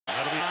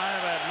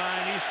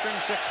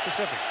Eastern, 6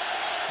 Pacific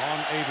on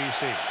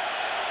ABC.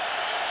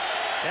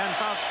 Dan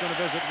Fouts going to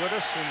visit with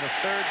us in the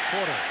 3rd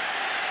quarter.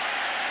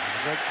 And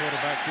the great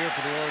quarterback here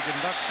for the Oregon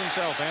Ducks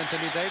himself,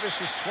 Anthony Davis,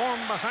 is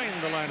swarmed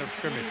behind the line of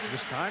scrimmage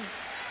this time.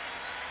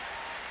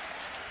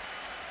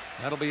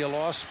 That'll be a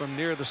loss from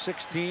near the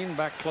 16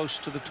 back close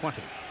to the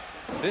 20.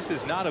 This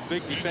is not a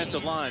big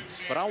defensive line,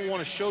 but I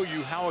want to show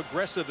you how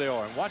aggressive they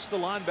are. And watch the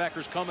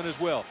linebackers coming as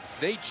well.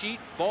 They cheat,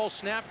 ball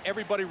snap,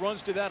 everybody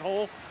runs to that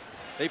hole.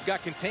 They've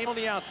got containment on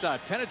the outside,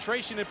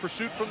 penetration and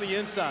pursuit from the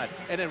inside.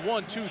 And then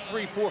 1, 2,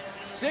 3, 4,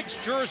 6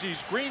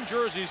 jerseys, green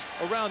jerseys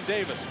around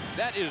Davis.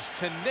 That is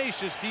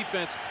tenacious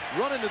defense.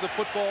 Running to the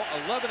football,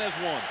 11 as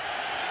 1.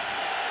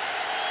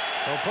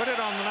 They'll put it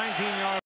on the 19-yard